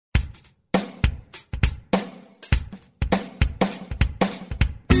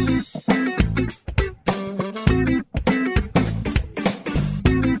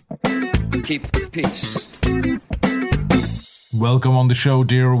Peace. Welcome on the show,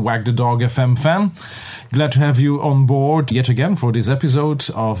 dear Wag The Dog FM fan. Glad to have you on board yet again for this episode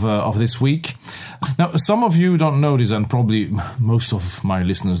of this week. Now, some of you don't know this, and probably most of my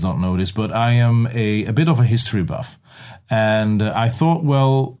listeners don't know this, but I am a bit of a history buff. And I thought,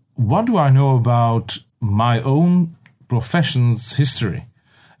 well, what do I know about my own profession's history?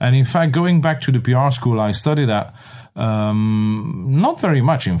 And in fact, going back to the PR school I studied at, not very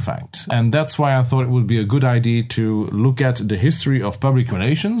much, in fact. And that's why I thought it would be a good idea to look at the history of public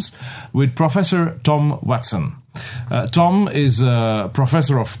relations with Professor Tom Watson. Tom is a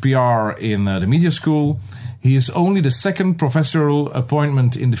professor of PR in the media school. He is only the second professorial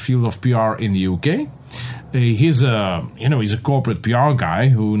appointment in the field of PR in the UK. He's a corporate PR guy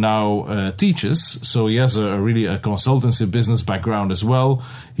who now teaches, so he has a consultancy business background as well.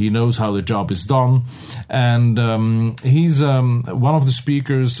 He knows how the job is done, and he's one of the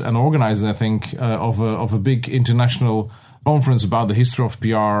speakers and organizers, I think, of a big international conference about the history of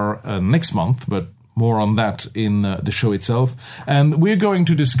PR next month, but more on that in the show itself. And we're going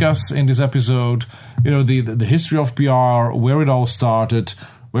to discuss in this episode, the history of PR, where it all started,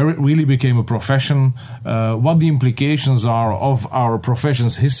 where it really became a profession, what the implications are of our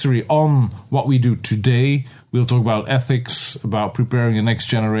profession's history on what we do today. We'll talk about ethics, about preparing the next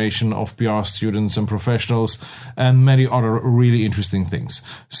generation of PR students and professionals, and many other really interesting things.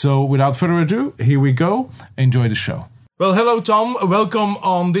 So without further ado, here we go. Enjoy the show. Well, hello, Tom. Welcome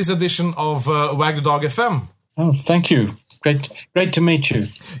on this edition of Wag The Dog FM. Oh, thank you. Great to meet you.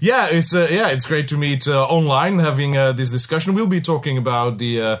 Yeah, it's great to meet online, having this discussion. We'll be talking about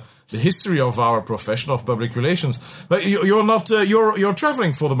the history of our profession of public relations. But you're not you're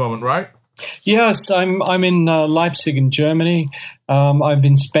traveling for the moment, right? Yes, I'm in Leipzig in Germany. I've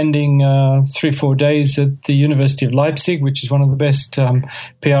been spending 3-4 days at the University of Leipzig, which is one of the best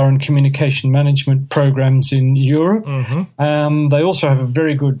PR and communication management programs in Europe. Mm-hmm. They also have a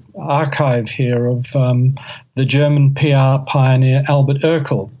very good archive here of the German PR pioneer Albert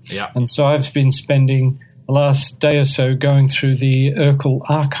Erkel. Yeah. And so I've been spending the last day or so going through the Erkel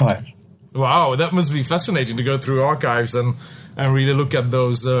archive. Wow, that must be fascinating to go through archives and really look at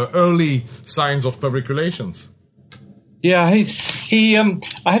those early signs of public relations. Yeah, I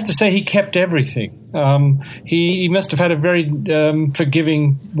have to say he kept everything. He must have had a very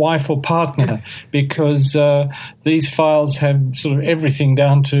forgiving wife or partner, because these files have sort of everything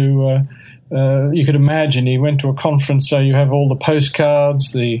down to, you could imagine he went to a conference, so you have all the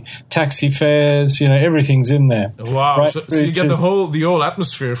postcards, the taxi fares, everything's in there. Wow, right, so you get the whole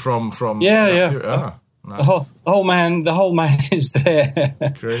atmosphere from Yeah. Nice. The whole man is there.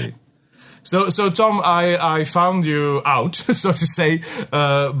 Great. So Tom, I found you out, so to say,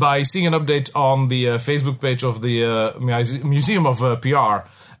 by seeing an update on the Facebook page of the Museum of PR,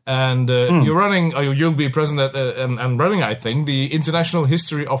 and you're running, you'll be present at and running, I think, the International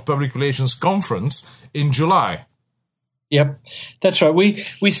History of Public Relations Conference in July. Yep, that's right.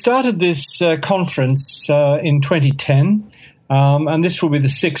 We started this conference in 2010, and this will be the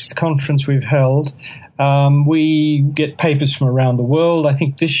 6th conference we've held. We get papers from around the world. I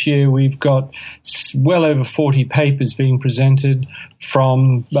think this year we've got well over 40 papers being presented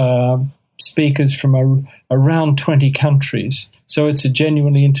from speakers from around 20 countries. So it's a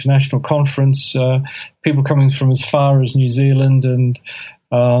genuinely international conference, people coming from as far as New Zealand and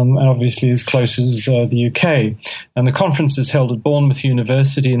obviously as close as the UK. And the conference is held at Bournemouth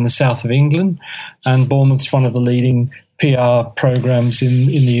University in the south of England, and Bournemouth's one of the leading PR programs in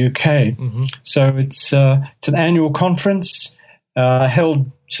the UK. Mm-hmm. So it's an annual conference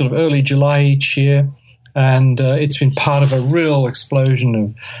held sort of early July each year, and it's been part of a real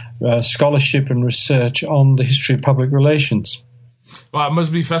explosion of scholarship and research on the history of public relations. Well, it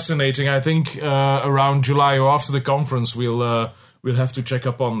must be fascinating. I think around July or after the conference, we'll have to check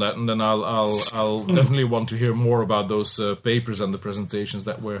up on that, and then I'll definitely want to hear more about those papers and the presentations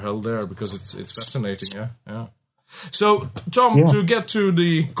that were held there, because it's fascinating. Yeah. So, Tom, to get to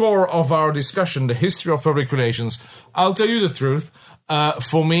the core of our discussion, the history of public relations, I'll tell you the truth.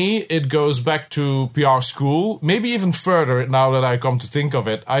 For me, it goes back to PR school, maybe even further now that I come to think of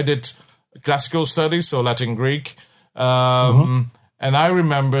it. I did classical studies, so Latin, Greek, and I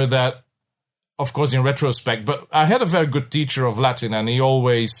remember that, of course, in retrospect, but I had a very good teacher of Latin, and he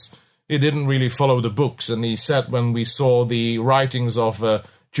didn't really follow the books, and he said when we saw the writings of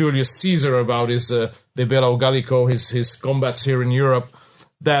Julius Caesar about his De Bello Gallico, his combats here in Europe,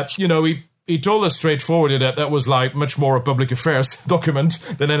 that, he told us straightforwardly that was like much more a public affairs document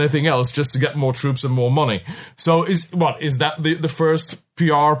than anything else, just to get more troops and more money. So is that the first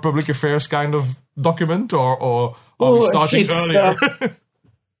PR public affairs kind of document, or are we starting earlier?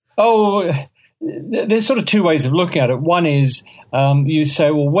 there's sort of two ways of looking at it. One is you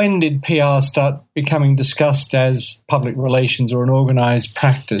say, well, when did PR start becoming discussed as public relations or an organised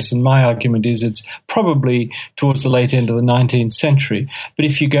practice? And my argument is it's probably towards the late end of the 19th century. But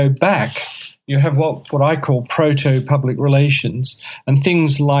if you go back, you have what I call proto-public relations, and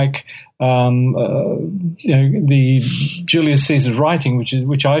things like the Julius Caesar's writing,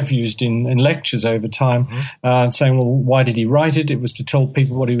 which I've used in lectures over time, saying, well, why did he write it? It was to tell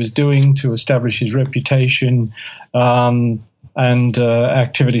people what he was doing, to establish his reputation, and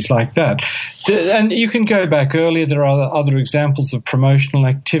activities like that. And you can go back earlier. There are other examples of promotional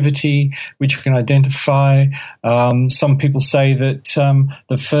activity which you can identify. Some people say that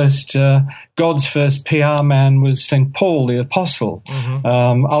God's first PR man was St. Paul the Apostle.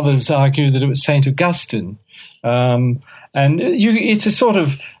 Others argue that it was St. Augustine. It's a sort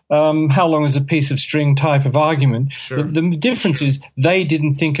of how long is a piece of string type of argument. Sure. The difference is they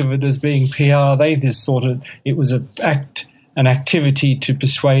didn't think of it as being PR. They just thought it was an activity to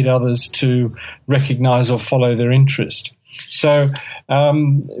persuade others to recognize or follow their interest. So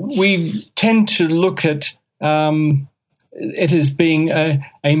we tend to look at it as being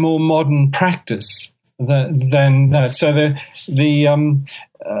a more modern practice than that. So the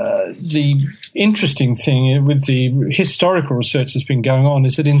interesting thing with the historical research that's been going on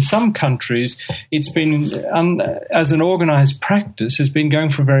is that in some countries it's been, as an organised practice, has been going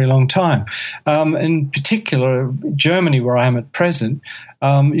for a very long time. In particular, Germany, where I am at present,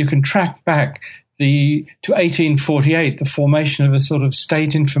 you can track back to 1848, the formation of a sort of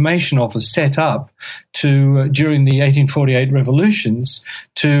state information office set up during the 1848 revolutions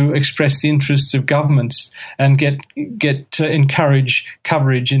to express the interests of governments and encourage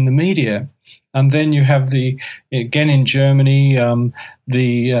coverage in the media. And then you have again in Germany,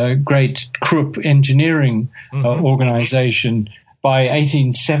 the great Krupp engineering organization by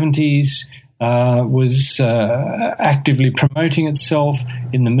 1870s was actively promoting itself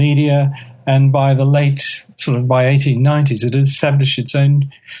in the media. And by the by 1890s, it established its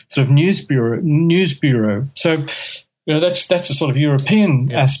own sort of news bureau. So, that's a sort of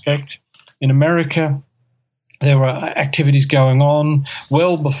European aspect. In America, there were activities going on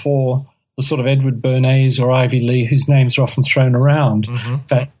well before the sort of Edward Bernays or Ivy Lee, whose names are often thrown around. In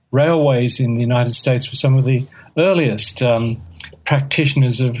fact, railways in the United States were some of the earliest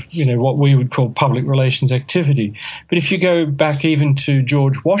practitioners of what we would call public relations activity. But if you go back even to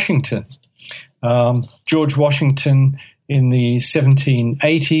George Washington in the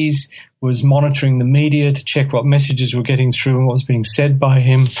 1780s was monitoring the media to check what messages were getting through and what was being said by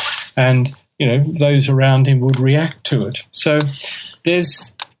him, and those around him would react to it. So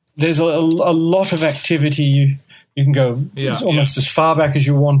there's a lot of activity. You can go almost as far back as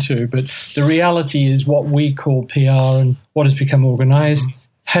you want to, but the reality is what we call PR and what has become organised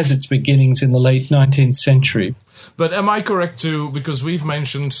has its beginnings in the late 19th century. But am I correct too, because we've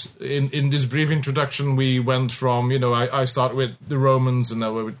mentioned in this brief introduction, we went from, I start with the Romans and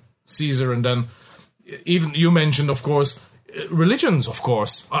now with Caesar, and then even you mentioned, of course, religions, of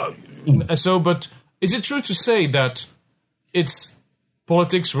course. But is it true to say that it's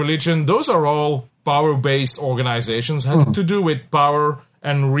politics, religion, those are all power-based organizations? Has it to do with power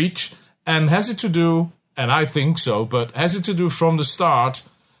and reach? And has it to do, and I think so, but has it to do from the start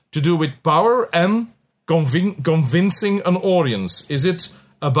to do with power and convincing an audience? Is it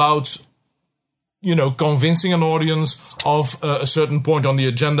about, convincing an audience of a certain point on the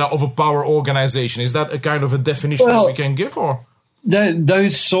agenda of a power organization? Is that a kind of a definition that we can give, or?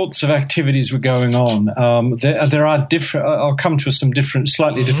 Those sorts of activities were going on. There are different. I'll come to some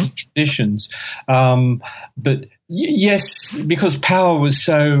slightly different traditions. But yes, because power was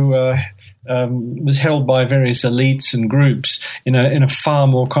so was held by various elites and groups in a far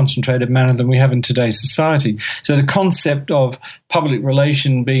more concentrated manner than we have in today's society. So the concept of public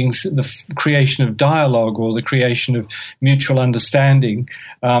relation being the creation of dialogue or the creation of mutual understanding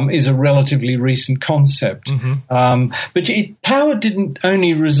is a relatively recent concept. But power didn't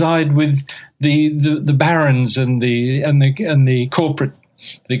only reside with the barons and the corporate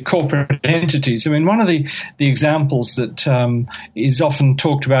entities. I mean, one of the examples that is often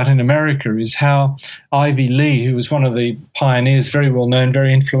talked about in America is how Ivy Lee, who was one of the pioneers, very well known,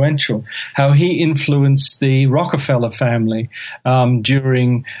 very influential, how he influenced the Rockefeller family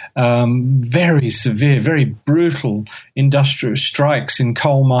during very severe, very brutal industrial strikes in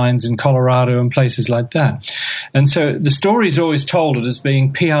coal mines in Colorado and places like that. And so the story is always told as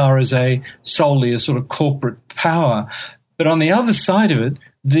being PR as solely a sort of corporate power. But on the other side of it,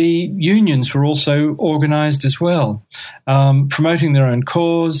 the unions were also organised as well, promoting their own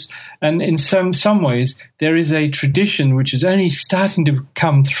cause. And in some ways, there is a tradition which is only starting to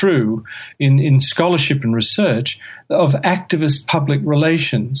come through in scholarship and research of activist public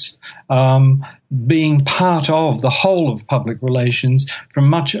relations, being part of the whole of public relations from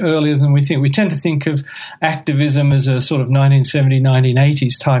much earlier than we think. We tend to think of activism as a sort of 1970s,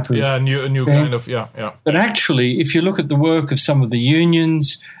 1980s type of new thing. kind of, yeah. But actually, if you look at the work of some of the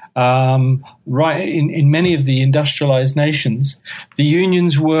unions, right in many of the industrialized nations, the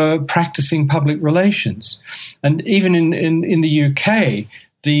unions were practicing public relations. And even in the UK,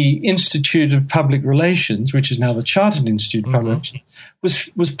 the Institute of Public Relations, which is now the Chartered Institute of Public Relations,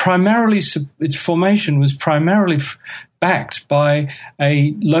 was primarily, its formation was primarily backed by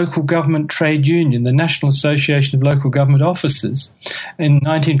a local government trade union, the National Association of Local Government Officers, in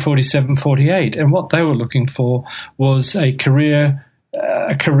 1947-48. And what they were looking for was a career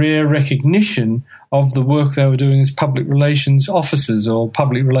recognition of the work they were doing as public relations officers or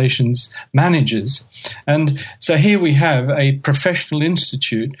public relations managers. And so here we have a professional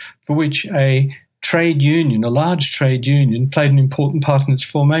institute for which a trade union, a large trade union, played an important part in its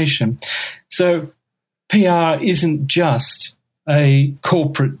formation. So PR isn't just a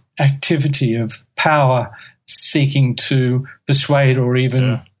corporate activity of power seeking to persuade or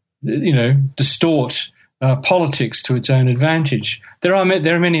even, distort politics to its own advantage. There are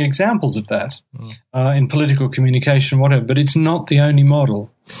many examples of that in political communication, whatever, but it's not the only model.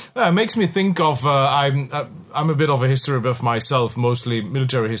 It makes me think of, I'm a bit of a history buff myself, mostly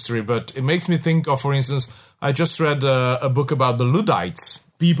military history, but it makes me think of, for instance, I just read a book about the Luddites,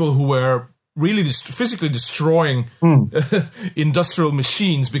 people who were really physically destroying industrial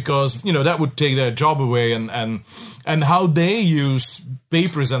machines because, that would take their job away, and how they used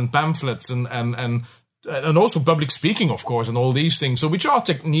papers and pamphlets and also public speaking, of course, and all these things. So which are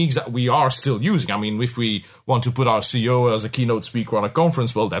techniques that we are still using. I mean, if we want to put our CEO as a keynote speaker on a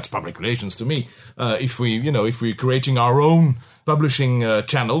conference, well, that's public relations to me. If we're creating our own publishing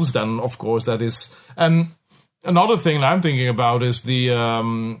channels, then of course that is. And another thing that I'm thinking about is the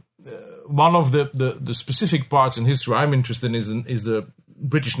one of the specific parts in history I'm interested in is the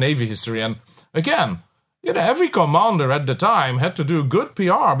British Navy history. And again, every commander at the time had to do good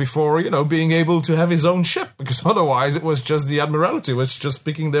PR before, being able to have his own ship, because otherwise it was just the Admiralty was just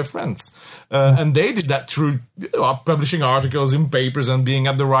picking their friends. And they did that through publishing articles in papers and being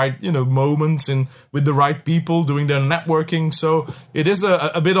at the right, moments with the right people, doing their networking. So it is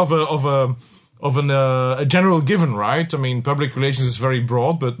a bit of a general given, right? I mean, public relations is very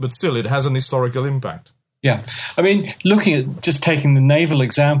broad, but still it has an historical impact. Yeah. I mean, looking at just taking the naval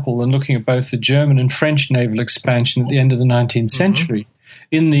example and looking at both the German and French naval expansion at the end of the 19th century,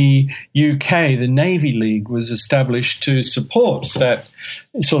 in the UK, the Navy League was established to support that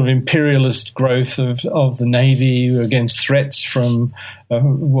sort of imperialist growth of the Navy against threats from,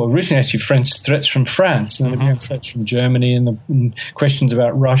 originally actually threats from France, and then again threats from Germany, and questions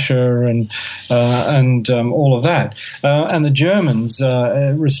about Russia and all of that. And the Germans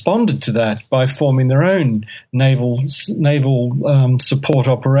responded to that by forming their own naval support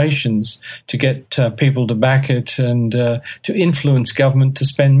operations to get people to back it and to influence government to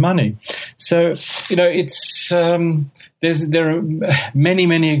spend money. So, it's there are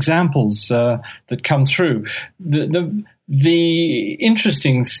many examples that come through. The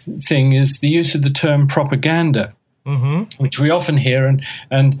interesting thing is the use of the term propaganda, which we often hear,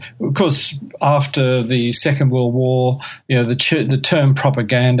 and of course after the Second World War, the term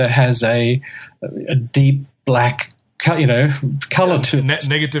propaganda has a deep black color to it.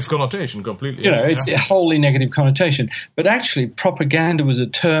 Negative connotation, completely. It's a wholly negative connotation. But actually, propaganda was a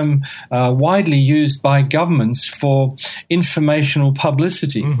term widely used by governments for informational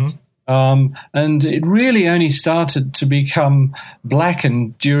publicity. And it really only started to become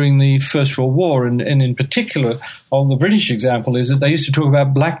blackened during the First World War. And in particular, the British example is that they used to talk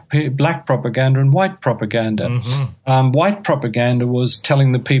about black propaganda and white propaganda. White propaganda was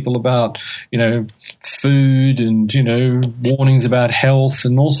telling the people about, food and, warnings about health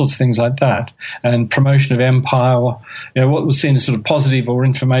and all sorts of things like that, and promotion of empire, what was seen as sort of positive or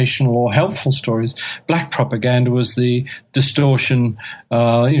informational or helpful stories. Black propaganda was the distortion,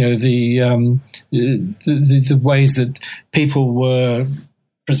 the ways that people were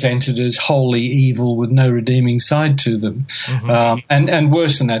presented as wholly evil with no redeeming side to them. And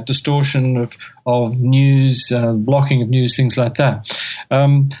worse than that, distortion of news, blocking of news, things like that.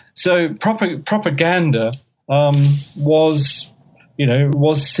 So propaganda was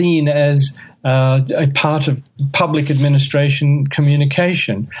seen as a part of public administration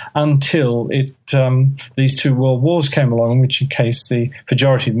communication until these two world wars came along, in which case the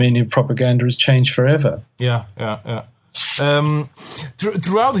pejorative meaning of propaganda has changed forever. Yeah.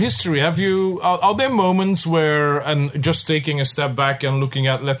 Throughout history, are there moments where, and just taking a step back and looking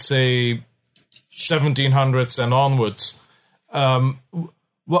at, let's say, 1700s and onwards,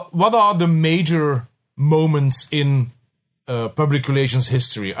 what are the major moments in public relations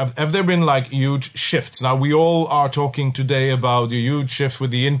history? Have there been like huge shifts? Now, we all are talking today about the huge shift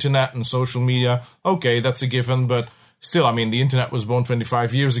with the internet and social media. Okay, that's a given, but still, I mean, the internet was born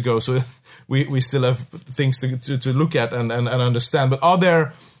 25 years ago, so we still have things to look at and understand. But are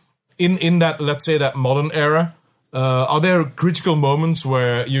there, in that, let's say, that modern era, are there critical moments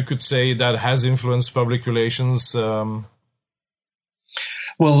where you could say that has influenced public relations?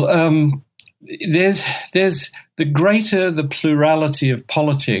 Well, there's the greater the plurality of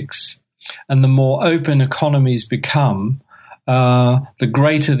politics and the more open economies become, the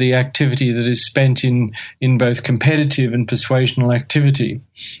greater the activity that is spent in both competitive and persuasional activity.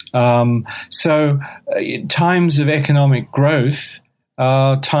 So times of economic growth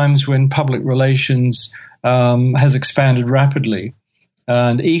are times when public relations has expanded rapidly.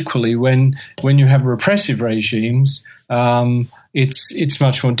 And equally, when you have repressive regimes, it's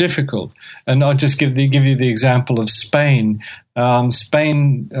much more difficult. And I'll just give you the example of Spain.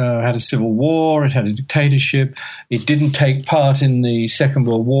 Spain had a civil war. It had a dictatorship. It didn't take part in the Second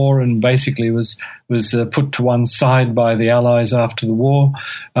World War and basically was put to one side by the Allies after the war.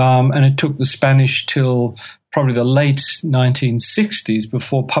 And it took the Spanish till probably the late 1960s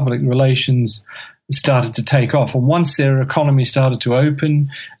before public relations started to take off. And once their economy started to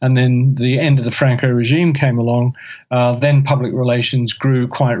open and then the end of the Franco regime came along, then public relations grew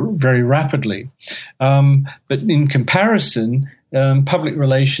very rapidly. But in comparison, public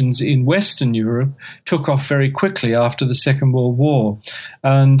relations in Western Europe took off very quickly after the Second World War.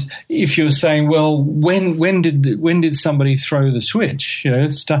 And if you're saying, well, when did somebody throw the switch,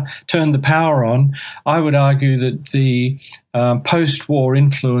 turn the power on, I would argue that the post-war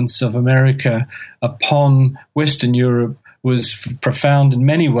influence of America upon Western Europe was profound in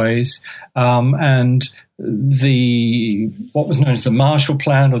many ways, and what was known as the Marshall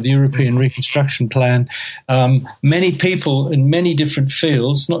Plan or the European Reconstruction Plan, many people in many different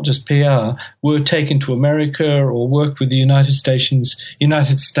fields, not just PR, were taken to America or worked with the United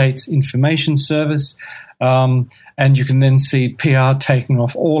States Information Service. And you can then see PR taking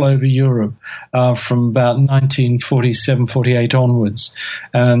off all over Europe from about 1947, 48 onwards.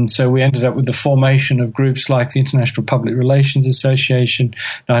 And so we ended up with the formation of groups like the International Public Relations Association,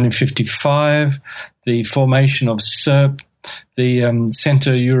 1955, the formation of CERP, the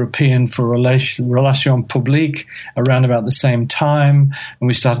Centre European for Relations Publiques, around about the same time. And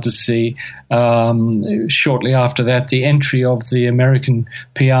we started to see, shortly after that, the entry of the American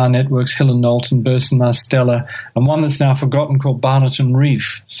PR networks, Hill and Knowlton, Burson Marsteller, and one that's now forgotten called Barnett and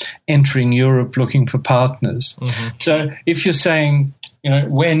Reef, entering Europe looking for partners. Mm-hmm. So if you're saying,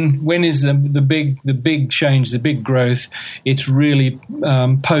 when is the big change, the big growth, it's really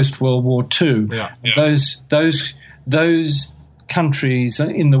post-World War II. Yeah. Those countries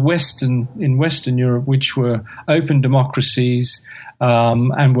in Western Europe, which were open democracies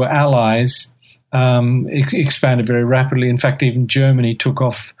and were allies, expanded very rapidly. In fact, even Germany took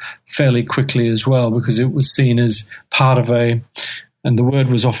off fairly quickly as well, because it was seen as part of and the word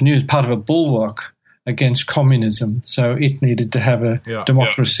was often used, part of a bulwark against communism. So it needed to have a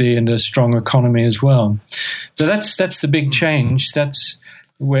democracy and a strong economy as well. So that's the big change. That's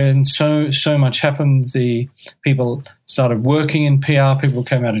when so much happened. The people started working in PR. People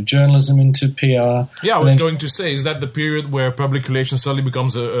came out of journalism into PR. Yeah, I was going to say, is that the period where public relations suddenly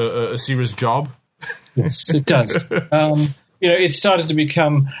becomes a serious job? Yes, it does. It started to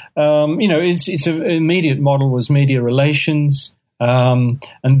become, its immediate model was media relations. And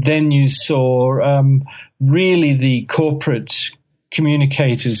then you saw really the corporate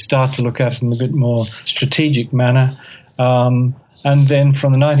communicators start to look at it in a bit more strategic manner. And then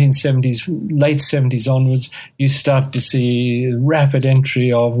from the 1970s, late 70s onwards, you started to see rapid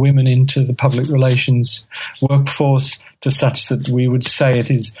entry of women into the public relations workforce, to such that we would say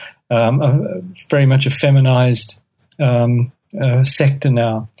it is very much a feminized sector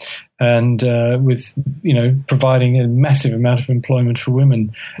now, and with providing a massive amount of employment for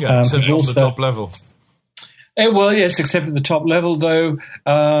women. Yeah, except on the top level. Well, yes, except at the top level, though.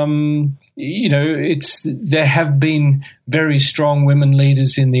 There have been very strong women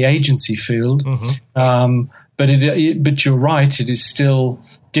leaders in the agency field, but you're right. It is still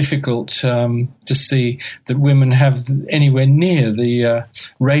difficult to see that women have anywhere near the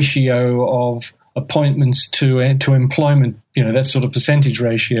ratio of appointments to employment, that sort of percentage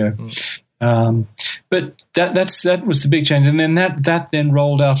ratio. But that was the big change, and then that then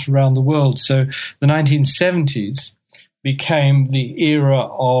rolled out around the world. So the 1970s became the era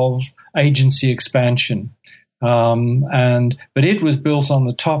of agency expansion, but it was built on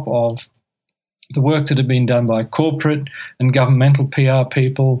the top of the work that had been done by corporate and governmental PR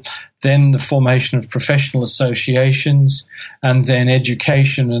people, then the formation of professional associations, and then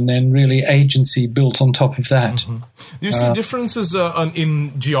education, and then really agency built on top of that. Mm-hmm. Do you see differences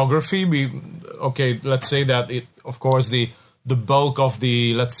in geography? Let's say that of course, the bulk of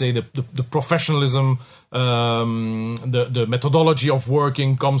the, let's say, the professionalism, the methodology of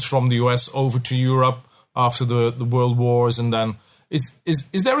working comes from the US over to Europe after the World Wars, and then is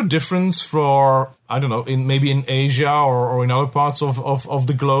there a difference for, I don't know, maybe in Asia or in other parts of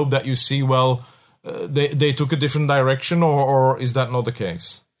the globe that you see? They took a different direction, or is that not the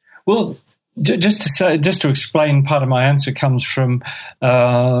case? Well, just to explain, part of my answer comes from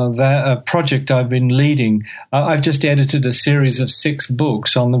the project I've been leading. I've just edited a series of 6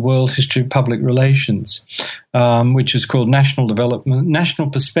 books on the world history of public relations, which is called National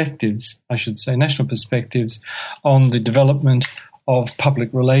Perspectives on the Development of Public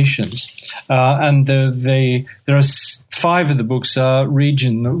Relations. And there are 5 of the books are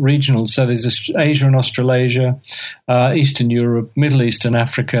regional. So there's Asia and Australasia, Eastern Europe, Middle East and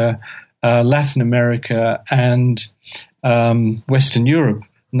Africa, Latin America, and Western Europe.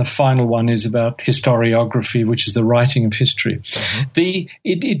 And the final one is about historiography, which is the writing of history. Mm-hmm.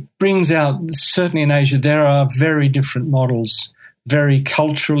 It brings out, certainly in Asia, there are very different models, very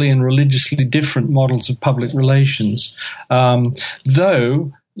culturally and religiously different models of public relations.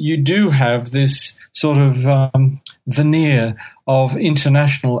 Though you do have this sort of veneer of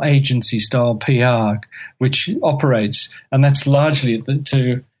international agency-style PR, which operates, and that's largely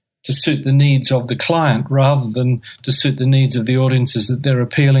to suit the needs of the client rather than to suit the needs of the audiences that they're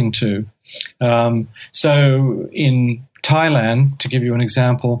appealing to. So in Thailand, to give you an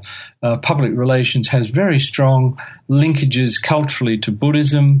example, public relations has very strong linkages culturally to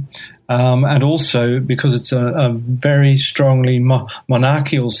Buddhism, and also because it's a very strongly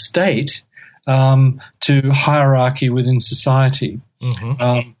monarchical state, to hierarchy within society.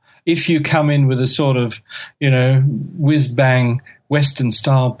 Mm-hmm. If you come in with a sort of, whiz-bang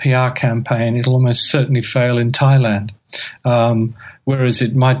Western-style PR campaign, it'll almost certainly fail in Thailand, whereas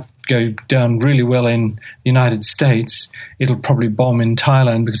it might go down really well in the United States. It'll probably bomb in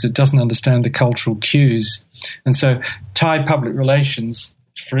Thailand because it doesn't understand the cultural cues. And so Thai public relations,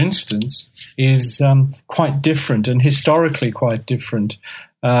 for instance, is quite different and historically quite different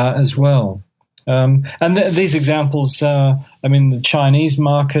as well. And these examples, the Chinese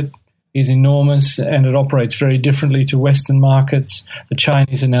market is enormous and it operates very differently to Western markets. The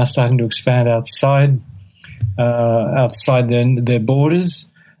Chinese are now starting to expand outside their borders.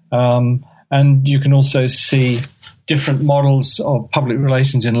 And you can also see different models of public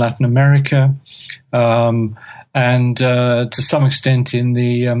relations in Latin America, and to some extent in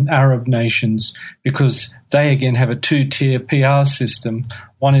the Arab nations, because they again have a 2-tier PR system.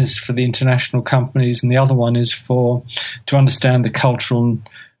 One is for the international companies and the other one is to understand the cultural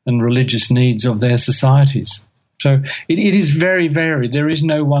and religious needs of their societies. So it is very varied. There is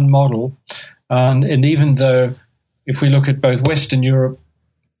no one model. And even though if we look at both Western Europe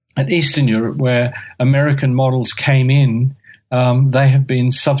and Eastern Europe, where American models came in, they have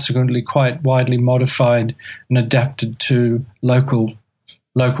been subsequently quite widely modified and adapted to local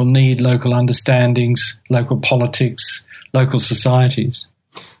need, local understandings, local politics, local societies.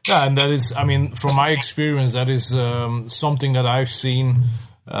 Yeah, and that is, from my experience, that is something that I've seen.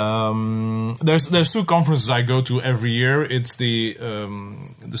 There's 2 conferences I go to every year. It's the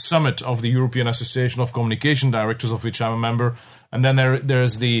summit of the European Association of Communication Directors, of which I'm a member, and then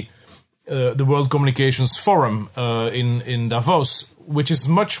there's the World Communications Forum in Davos, which is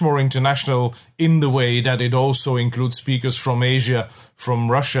much more international in the way that it also includes speakers from Asia, from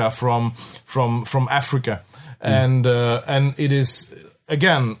Russia, from Africa, and it is.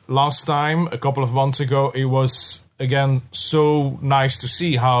 Again, last time, a couple of months ago, it was, again, so nice to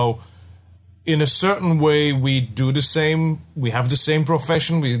see how, in a certain way, we do the same, we have the same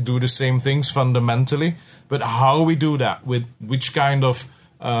profession, we do the same things fundamentally, but how we do that, with which kind of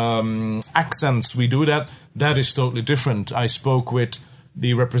accents we do that, that is totally different. I spoke with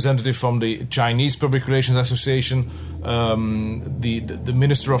the representative from the Chinese Public Relations Association, the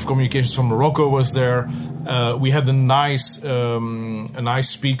Minister of Communications from Morocco was there. We had a nice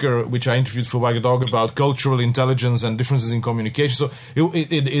speaker, which I interviewed for Wag The Dog, about cultural intelligence and differences in communication. So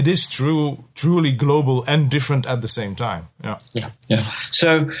it is truly global and different at the same time. Yeah.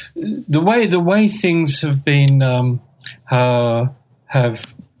 So the way things have been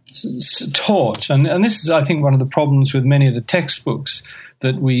taught, and this is, I think, one of the problems with many of the textbooks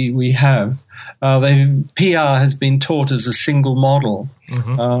that we have. PR has been taught as a single model,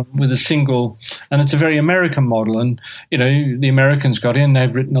 with a single, and it's a very American model. And the Americans got in;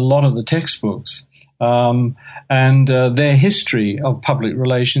 they've written a lot of the textbooks, and their history of public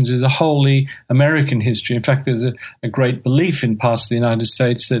relations is a wholly American history. In fact, there's a great belief in parts of the United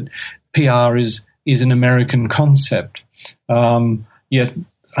States that PR is an American concept. Yet,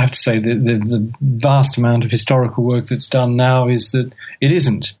 I have to say that the vast amount of historical work that's done now is that it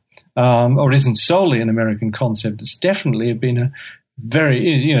isn't, or isn't solely an American concept. It's definitely been a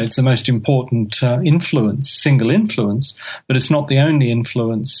very, it's the most important single influence, but it's not the only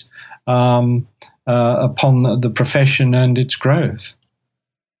influence upon the profession and its growth.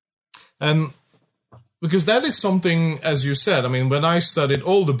 And because that is something, as you said, I mean, when I studied,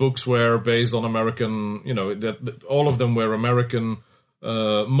 all the books were based on American, that all of them were American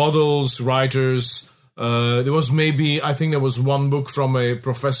models, writers. There was I think there was one book from a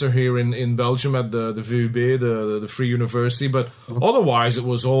professor here in Belgium at the VUB, the Free University, but otherwise it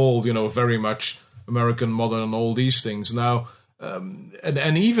was all, very much American model and all these things. Now,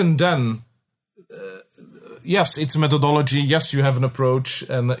 and even then, yes, it's a methodology. Yes, you have an approach,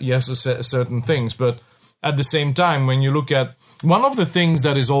 and yes, certain things. But at the same time, when you look at one of the things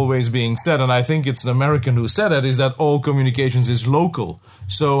that is always being said, and I think it's an American who said it, is that all communications is local.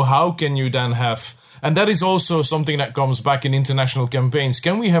 So how can you then have, and that is also something that comes back in international campaigns.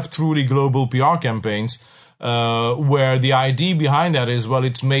 Can we have truly global PR campaigns where the idea behind that is, well,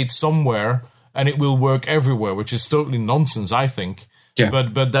 it's made somewhere and it will work everywhere, which is totally nonsense, I think. Yeah.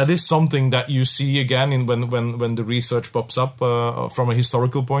 But that is something that you see again in when the research pops up from a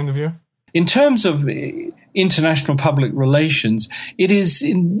historical point of view. In terms of international public relations, it is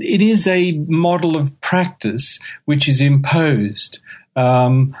a model of practice which is imposed,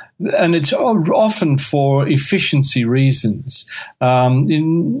 and it's often for efficiency reasons.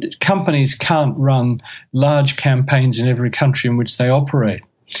 Companies can't run large campaigns in every country in which they operate.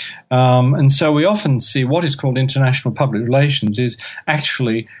 And so we often see what is called international public relations is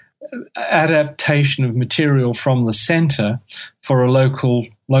actually adaptation of material from the centre for a local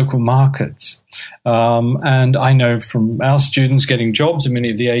markets. And I know from our students getting jobs in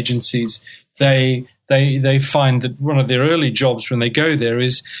many of the agencies, they find that one of their early jobs when they go there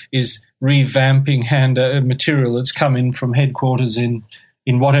is revamping material that's come in from headquarters in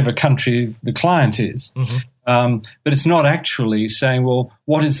whatever country the client is. But it's not actually saying, well,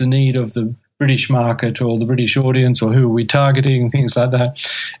 what is the need of the British market or the British audience, or who are we targeting, and things like that.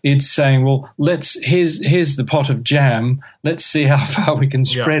 It's saying, well, here's the pot of jam. Let's see how far we can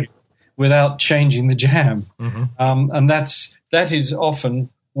spread without changing the jam. And that is often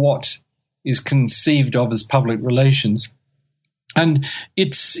what is conceived of as public relations. And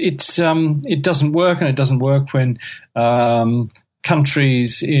it doesn't work, and it doesn't work when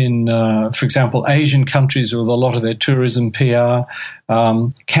countries in, for example, Asian countries with a lot of their tourism PR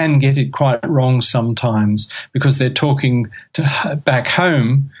can get it quite wrong sometimes because they're talking back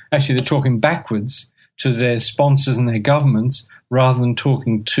home. Actually, they're talking backwards to their sponsors and their governments rather than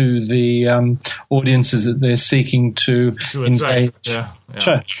talking to the audiences that they're seeking to engage.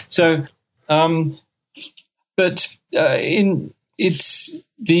 So, it's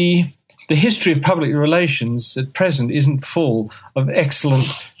the history of public relations at present isn't full of excellent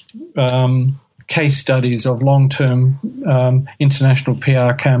case studies of long-term international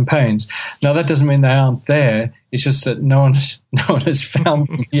PR campaigns. Now, that doesn't mean they aren't there. It's just that no one has found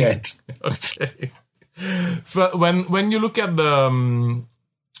them yet. Okay. When you look at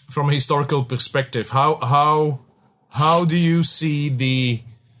from a historical perspective, how do you see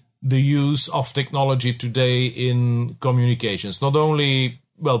the use of technology today in communications? Not only,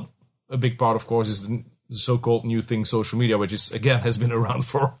 well, a big part, of course, is the so-called new thing, social media, which is again has been around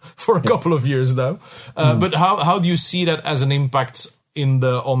for a couple of years now. But how do you see that as an impact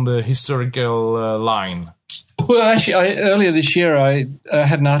on the historical line? Well, actually, earlier this year, I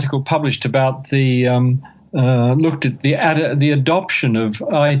had an article published about looked at the adoption of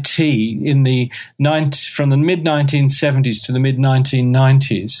IT from the mid-1970s to the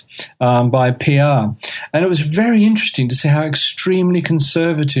mid-1990s by PR. And it was very interesting to see how extremely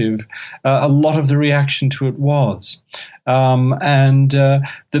conservative a lot of the reaction to it was.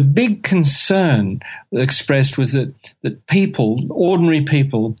 The big concern expressed was that people, ordinary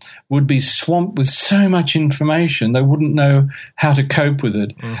people, would be swamped with so much information they wouldn't know how to cope with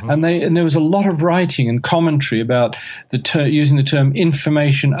it. Mm-hmm. And there was a lot of writing and commentary about using the term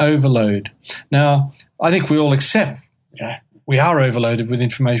information overload. Now, I think we all accept we are overloaded with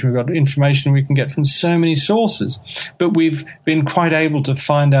information. We've got information we can get from so many sources, but we've been quite able to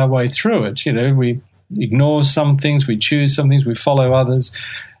find our way through it. We ignore some things, we choose some things, we follow others.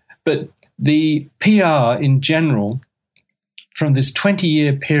 But the PR in general, from this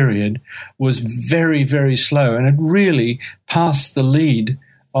 20-year period, was very, very slow, and it really passed the lead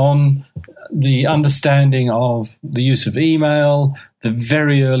on the understanding of the use of email, the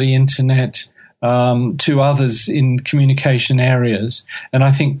very early internet, to others in communication areas. And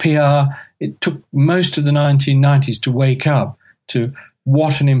I think PR, it took most of the 1990s to wake up to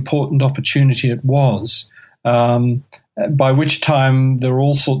what an important opportunity it was, by which time there were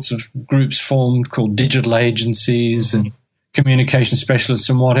all sorts of groups formed called digital agencies and communication specialists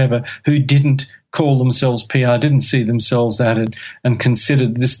and whatever, who didn't call themselves PR, didn't see themselves at it, and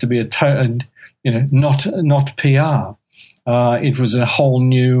considered this to be not PR. It was a whole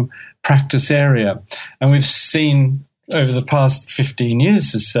new practice area. And we've seen over the past 15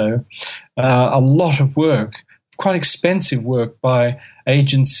 years or so a lot of work, quite expensive work by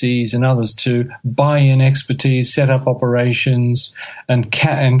agencies and others to buy in expertise, set up operations, and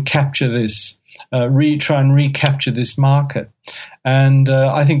capture this, try and recapture this market. And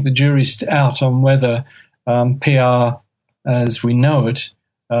I think the jury's out on whether PR, as we know it,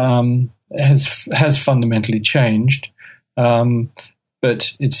 has fundamentally changed.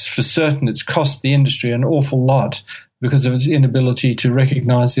 But it's for certain it's cost the industry an awful lot because of its inability to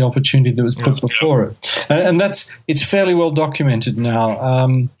recognise the opportunity that was put before it. And it's fairly well documented now.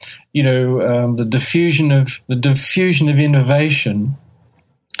 The diffusion of innovation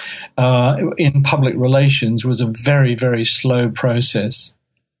in public relations was a very, very slow process.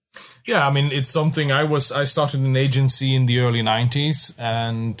 Yeah, I mean, it's something I started an agency in the early 90s,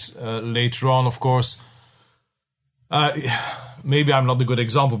 and later on, of course, maybe I'm not a good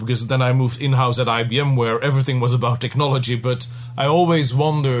example because then I moved in-house at IBM where everything was about technology, but I always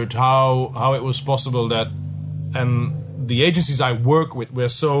wondered how it was possible that the agencies I work with were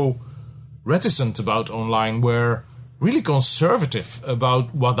so reticent about online, were really conservative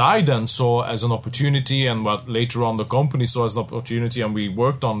about what I then saw as an opportunity and what later on the company saw as an opportunity, and we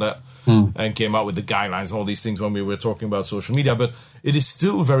worked on that and came out with the guidelines and all these things when we were talking about social media, but it is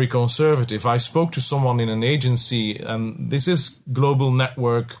still very conservative. I spoke to someone in an agency, and this is global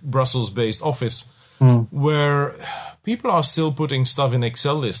network, Brussels-based office, where people are still putting stuff in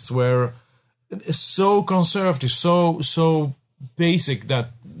Excel lists, where it's so conservative, so basic that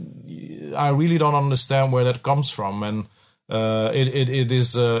I really don't understand where that comes from. And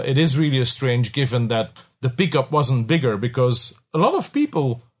it is really a strange given that the pickup wasn't bigger, because a lot of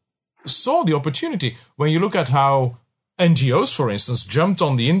people saw the opportunity. When you look at how NGOs, for instance, jumped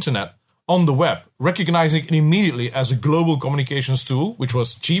on the internet, on the web, recognizing it immediately as a global communications tool, which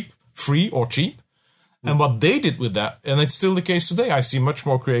was cheap, free or cheap, and what they did with that, and it's still the case today. I see much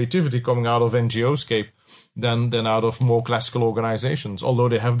more creativity coming out of NGOscape than out of more classical organizations, although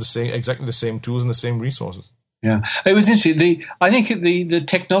they have exactly the same tools and the same resources. Yeah, it was interesting. I think the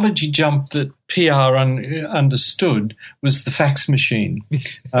technology jump that PR understood was the fax machine.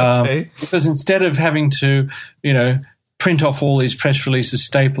 Okay. Because instead of having to, print off all these press releases,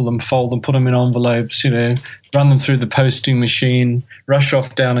 staple them, fold them, put them in envelopes, run them through the posting machine, rush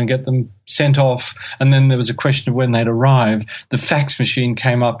off down and get them sent off, and then there was a question of when they'd arrive. The fax machine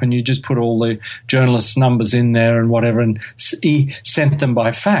came up and you just put all the journalists' numbers in there and whatever and sent them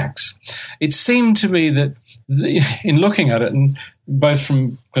by fax. It seemed to me that in looking at it, and both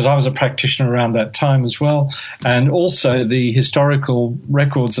because I was a practitioner around that time as well, and also the historical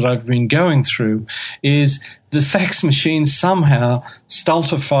records that I've been going through, is the fax machine somehow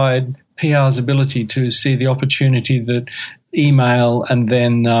stultified PR's ability to see the opportunity that email and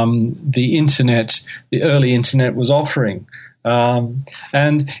then the internet, the early internet, was offering.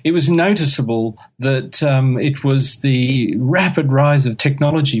 And it was noticeable that it was the rapid rise of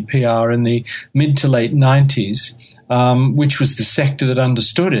technology PR in the mid to late 90s, which was the sector that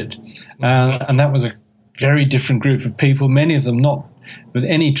understood it. And that was a very different group of people, many of them not with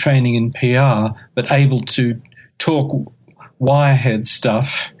any training in PR, but able to talk wirehead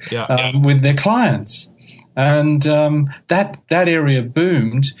stuff with their clients. And that area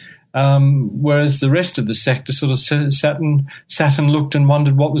boomed. Whereas the rest of the sector sort of sat and looked and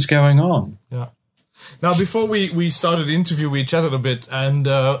wondered what was going on. Yeah. Now, before we started the interview, we chatted a bit, and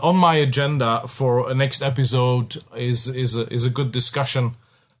on my agenda for a next episode is a good discussion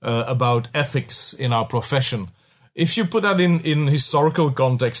about ethics in our profession. If you put that in historical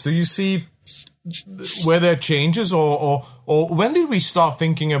context, do you see where there are changes, or when did we start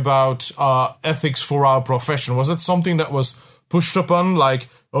thinking about ethics for our profession? Was it something that was pushed upon, like,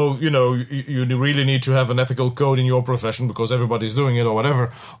 oh, you really need to have an ethical code in your profession because everybody's doing it or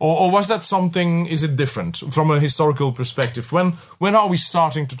whatever? Or was that something, is it different from a historical perspective? When are we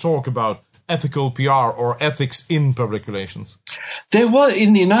starting to talk about ethical PR or ethics in public relations? There was,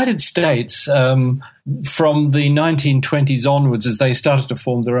 in the United States, from the 1920s onwards, as they started to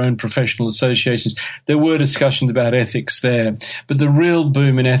form their own professional associations, there were discussions about ethics there. But the real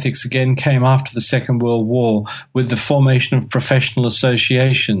boom in ethics again came after the Second World War with the formation of professional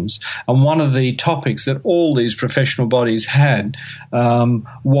associations. And one of the topics that all these professional bodies had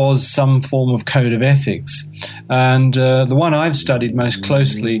was some form of code of ethics. And the one I've studied most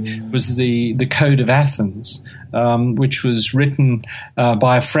closely was the Code of Athens, which was written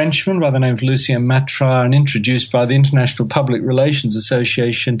by a Frenchman by the name of Lucien Matra and introduced by the International Public Relations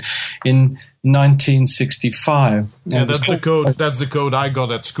Association in 1965. Yeah, that's the code. That's the code I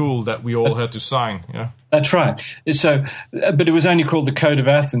got at school that we all had to sign. Yeah, that's right. So, but it was only called the Code of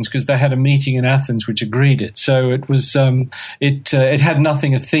Athens because they had a meeting in Athens which agreed it. So it was it had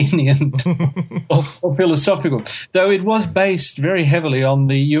nothing Athenian or philosophical, though it was based very heavily on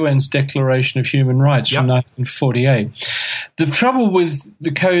the UN's Declaration of Human Rights from 1948. The trouble with the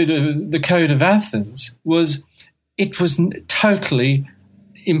Code of Athens was it was totally.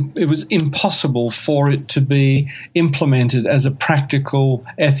 It was impossible for it to be implemented as a practical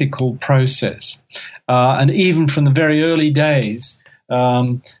ethical process. And even from the very early days,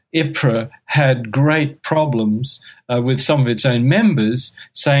 IPRA had great problems with some of its own members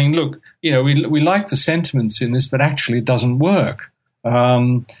saying, look, we like the sentiments in this, but actually it doesn't work.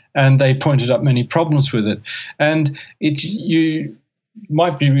 And they pointed up many problems with it. And you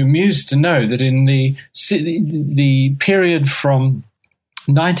might be amused to know that in the period from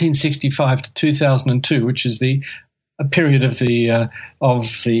 1965 to 2002, which is a period of the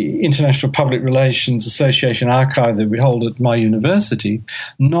International Public Relations Association archive that we hold at my university,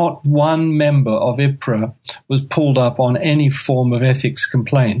 not one member of IPRA was pulled up on any form of ethics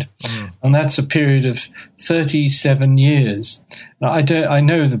complaint, and that's a period of 37 years. Now, I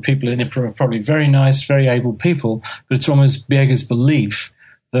know the people in IPRA are probably very nice, very able people, but it's almost beggars belief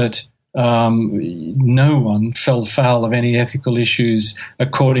that no one fell foul of any ethical issues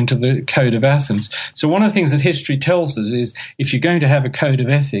according to the Code of Athens. So one of the things that history tells us is if you're going to have a code of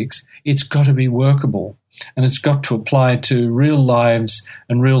ethics, it's got to be workable and it's got to apply to real lives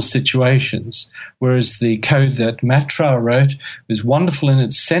and real situations. Whereas the code that Matra wrote was wonderful in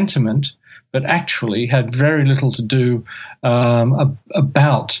its sentiment, but actually had very little to do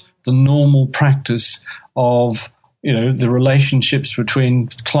about the normal practice of the relationships between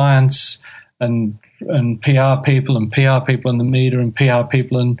clients and PR people and PR people in the media and PR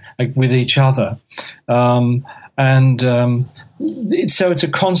people and with each other. So it's a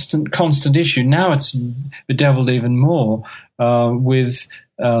constant issue. Now it's bedeviled even more with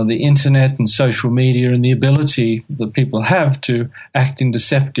the internet and social media and the ability that people have to act in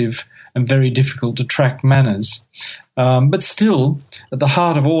deceptive and very difficult to track manners. But still, at the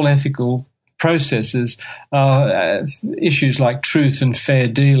heart of all ethical processes are issues like truth and fair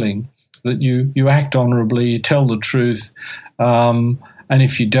dealing, that you act honourably, you tell the truth, and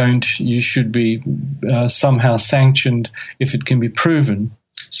if you don't, you should be somehow sanctioned if it can be proven.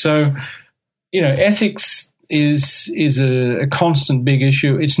 So, ethics is a constant big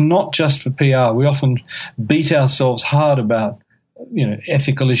issue. It's not just for PR. We often beat ourselves hard about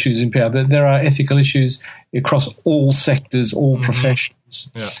ethical issues in PR, but there are ethical issues across all sectors, all professions.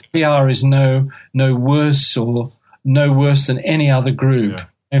 Yeah. PR is no worse than any other group. Yeah.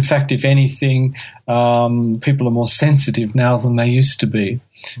 In fact, if anything, people are more sensitive now than they used to be.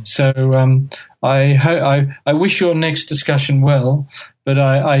 So I wish your next discussion well, but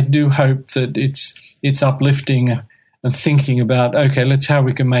I do hope that it's uplifting and thinking about, okay, let's how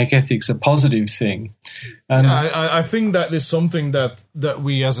we can make ethics a positive thing. And I think that is something that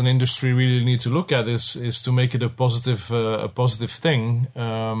we as an industry really need to look at is to make it a positive thing,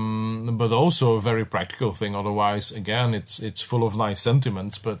 but also a very practical thing. Otherwise, again, it's full of nice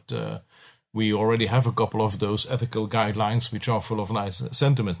sentiments, but we already have a couple of those ethical guidelines which are full of nice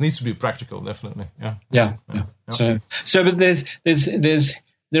sentiments. Needs to be practical, definitely. Yeah. So, but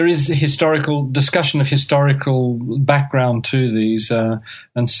there is historical discussion of historical background to these,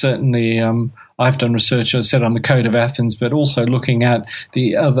 and certainly I've done research, I said, on the Code of Athens, but also looking at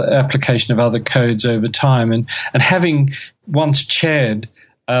the other application of other codes over time. And having once chaired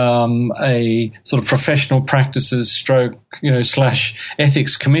a sort of professional practices /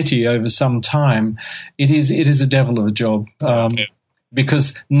 ethics committee over some time, it is a devil of a job.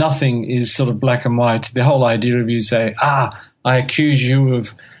 Because nothing is sort of black and white. The whole idea of you say, I accuse you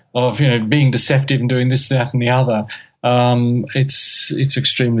of being deceptive and doing this, that, and the other. It's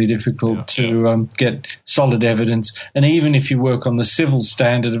extremely difficult to get solid evidence. And even if you work on the civil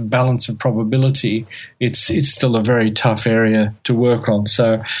standard of balance of probability, it's still a very tough area to work on.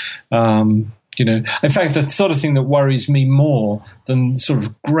 So, in fact, the sort of thing that worries me more than sort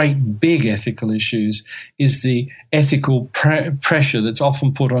of great big ethical issues is the ethical pressure that's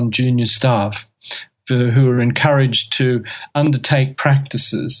often put on junior staff who are encouraged to undertake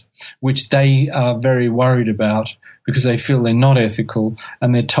practices which they are very worried about because they feel they're not ethical,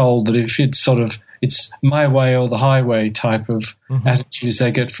 and they're told that if it's my way or the highway type of attitudes they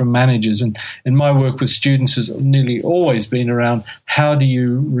get from managers. And my work with students has nearly always been around how do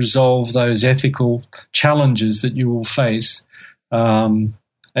you resolve those ethical challenges that you will face,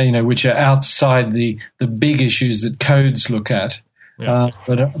 which are outside the big issues that codes look at,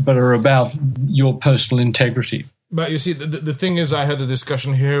 but are about your personal integrity. But you see, the thing is, I had a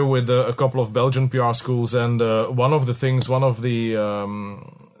discussion here with a couple of Belgian PR schools, and one of the things in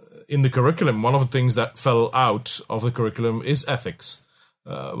the curriculum, one of the things that fell out of the curriculum is ethics.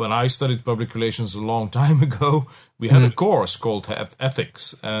 When I studied public relations a long time ago, we had a course called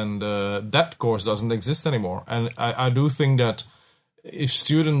ethics, and that course doesn't exist anymore. And I do think that if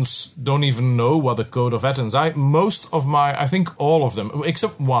students don't even know what the Code of Athens, I think all of them,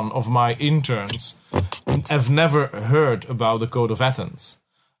 except one of my interns, have never heard about the Code of Athens.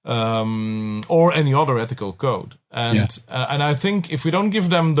 Or any other ethical code. And I think if we don't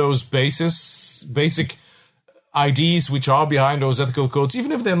give them those basic ideas which are behind those ethical codes,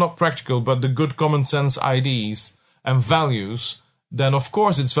 even if they're not practical, but the good common sense ideas and values, then of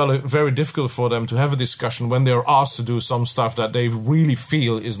course it's very, very difficult for them to have a discussion when they're asked to do some stuff that they really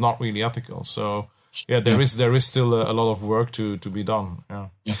feel is not really ethical. So there is still a lot of work to be done. Yeah.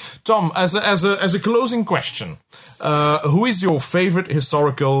 Tom, as a closing question, who is your favorite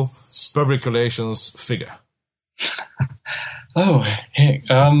historical public relations figure? Oh, heck.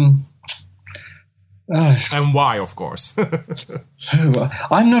 And why, of course?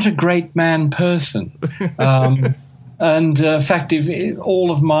 I'm not a great man person. And in fact, if all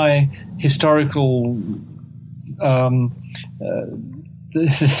of my historical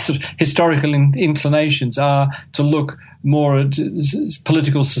historical inclinations are to look more at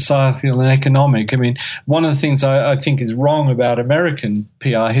political, societal, and economic. I mean, one of the things I think is wrong about American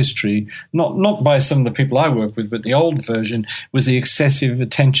PR history, not by some of the people I work with, but the old version, was the excessive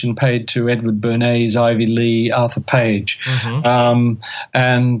attention paid to Edward Bernays, Ivy Lee, Arthur Page. I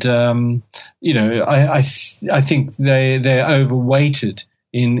think they're overweighted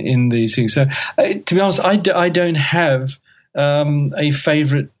in these things. So, to be honest, I don't have a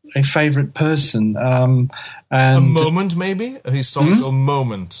favorite person. And a moment, maybe? A historical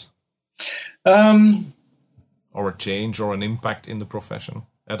moment? Or a change or an impact in the profession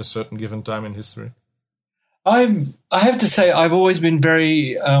at a certain given time in history? I have to say I've always been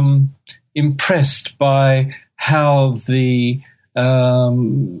very impressed by how in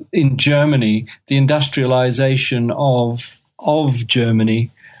Germany, the industrialization of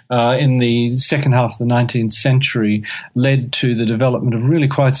Germany in the second half of the 19th century led to the development of really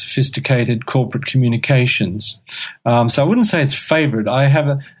quite sophisticated corporate communications. So I wouldn't say it's favorite. I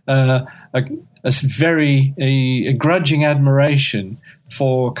have a grudging admiration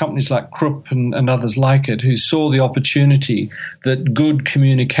for companies like Krupp and others like it, who saw the opportunity that good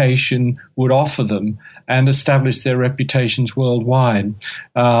communication would offer them and establish their reputations worldwide,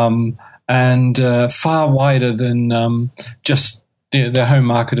 and far wider than just their home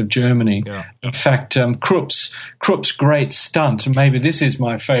market of Germany. Yeah. In fact, Krupp's great stunt, and maybe this is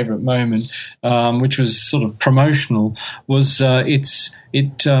my favorite moment, which was sort of promotional, was it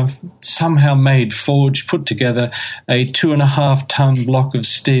somehow put together a 2.5-ton block of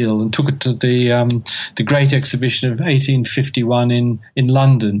steel and took it to the Great Exhibition of 1851 in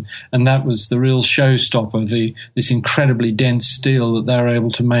London, and that was the real showstopper, this incredibly dense steel that they were able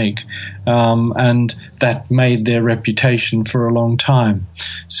to make, and that made their reputation for a long time.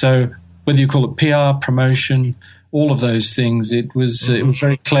 So whether you call it PR, promotion, all of those things, it was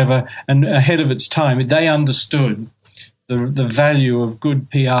very clever and ahead of its time. They understood the value of good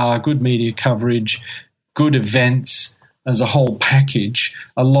PR, good media coverage, good events as a whole package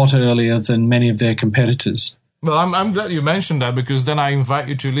a lot earlier than many of their competitors. Well, I'm glad you mentioned that, because then I invite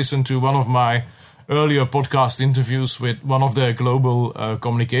you to listen to one of my earlier podcast interviews with one of the global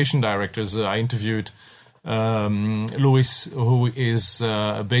communication directors. I interviewed Louis, who is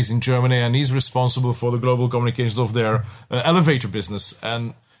based in Germany, and he's responsible for the global communications of their elevator business.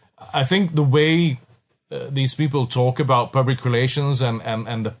 And I think the way these people talk about public relations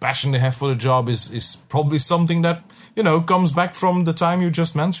and the passion they have for the job is probably something that, comes back from the time you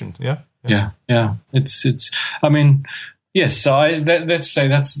just mentioned. Yeah. It's. I mean, yes. So let's say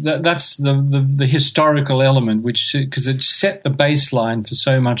that's the historical element, because it set the baseline for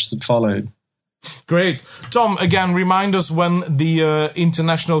so much that followed. Great, Tom. Again, remind us when the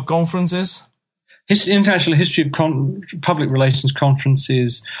international conference is. International History of Public Relations Conference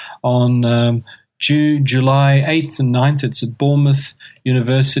is on July 8th and 9th. It's at Bournemouth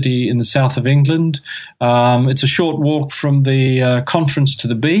University in the south of England. It's a short walk from the conference to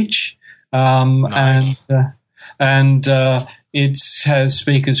the beach. Nice. And it has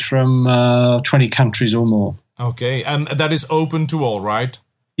speakers from 20 countries or more. Okay, and that is open to all, right?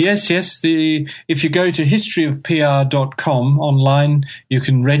 Yes. If you go to historyofpr.com online, you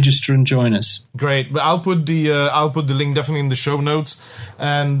can register and join us. Great. I'll put the link definitely in the show notes.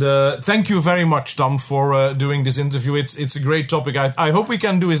 And thank you very much, Tom, for doing this interview. It's a great topic. I hope we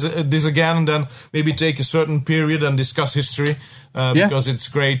can do this again, and then maybe take a certain period and discuss history, because it's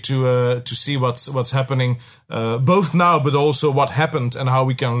great to see what's happening both now, but also what happened and how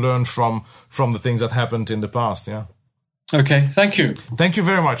we can learn from the things that happened in the past. Yeah. Okay, thank you. Thank you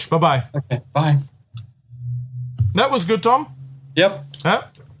very much. Bye-bye. Okay, bye. That was good, Tom? Yep. Yeah?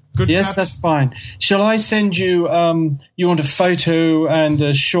 Good Yes, chat. that's fine. Shall I send you, you want a photo and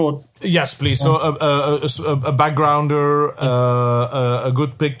a short... Yes, please. So a backgrounder, a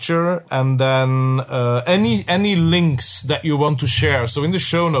good picture, and then any links that you want to share. So in the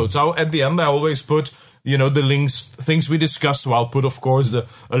show notes, at the end, I always put... the links, things we discussed. So I'll put, of course,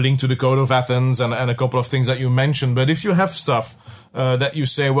 a link to the Code of Athens and a couple of things that you mentioned. But if you have stuff that you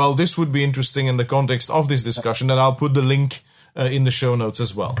say, well, this would be interesting in the context of this discussion, then I'll put the link in the show notes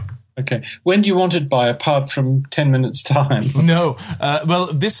as well. Okay. When do you want it by, apart from 10 minutes' time? No.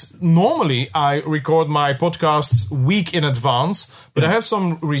 Normally I record my podcasts week in advance, but I have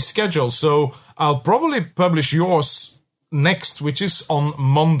some rescheduled. So I'll probably publish yours next, which is on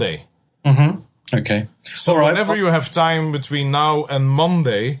Monday. Mm-hmm. Okay. So whenever you have time between now and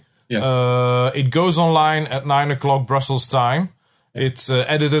Monday, it goes online at 9:00 Brussels time. It's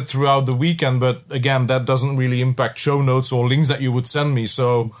edited throughout the weekend, but again, that doesn't really impact show notes or links that you would send me.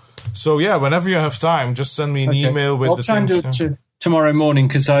 So yeah, whenever you have time, just send me an email with the things. I'll try and do it tomorrow morning,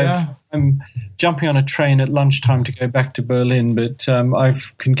 because I'm jumping on a train at lunchtime to go back to Berlin, but I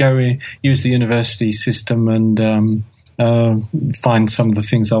can go use the university system and find some of the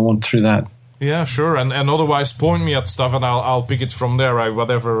things I want through that. Yeah, sure. And otherwise, point me at stuff, and I'll pick it from there.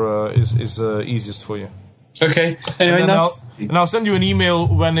 Whatever is easiest for you. Okay. Anyway, and I'll send you an email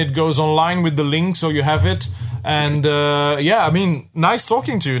when it goes online with the link, so you have it. And nice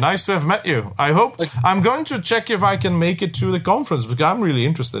talking to you. Nice to have met you. I hope I'm going to check if I can make it to the conference, because I'm really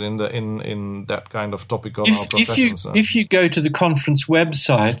interested in that kind of topic on our profession. If you go to the conference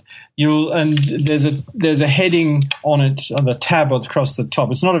website, there's a heading on it, on the tab across the top.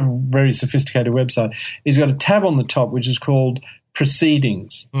 It's not a very sophisticated website. It's got a tab on the top which is called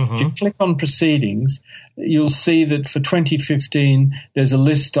Proceedings. Mm-hmm. If you click on Proceedings, you'll see that for 2015 there's a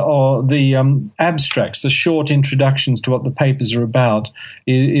list of the abstracts, the short introductions to what the papers are about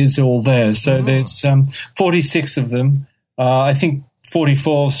is all there. So there's 46 of them. I think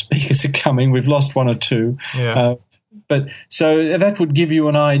 44 speakers are coming. We've lost one or two. Yeah. But so that would give you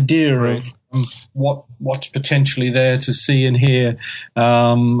an idea of what's potentially there to see and hear.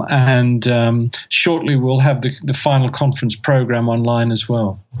 And shortly we'll have the final conference program online as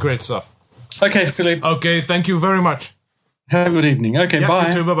well. Great stuff. Okay, Philip. Okay, thank you very much. Have a good evening. Okay, bye.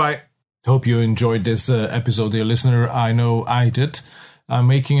 You too, bye-bye. Hope you enjoyed this episode, dear listener. I know I did. I'm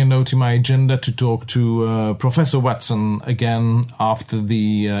making a note in my agenda to talk to Professor Watson again after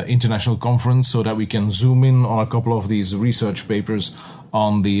the international conference, so that we can zoom in on a couple of these research papers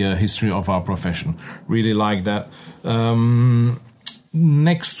on the history of our profession. Really like that.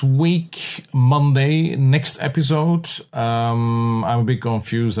 Next week, Monday, next episode, I'm a bit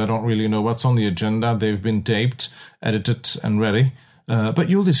confused. I don't really know what's on the agenda. They've been taped, edited, and ready. But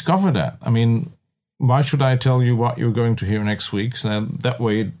you'll discover that. I mean, why should I tell you what you're going to hear next week? So that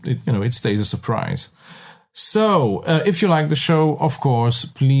way, it stays a surprise. So, if you like the show, of course,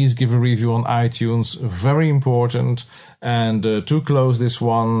 please give a review on iTunes. Very important. And to close this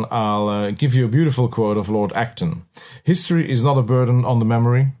one, I'll give you a beautiful quote of Lord Acton. History is not a burden on the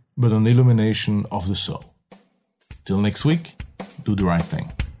memory, but an illumination of the soul. Till next week, do the right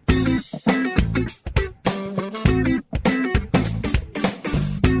thing.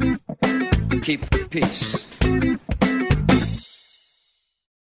 Keep the peace.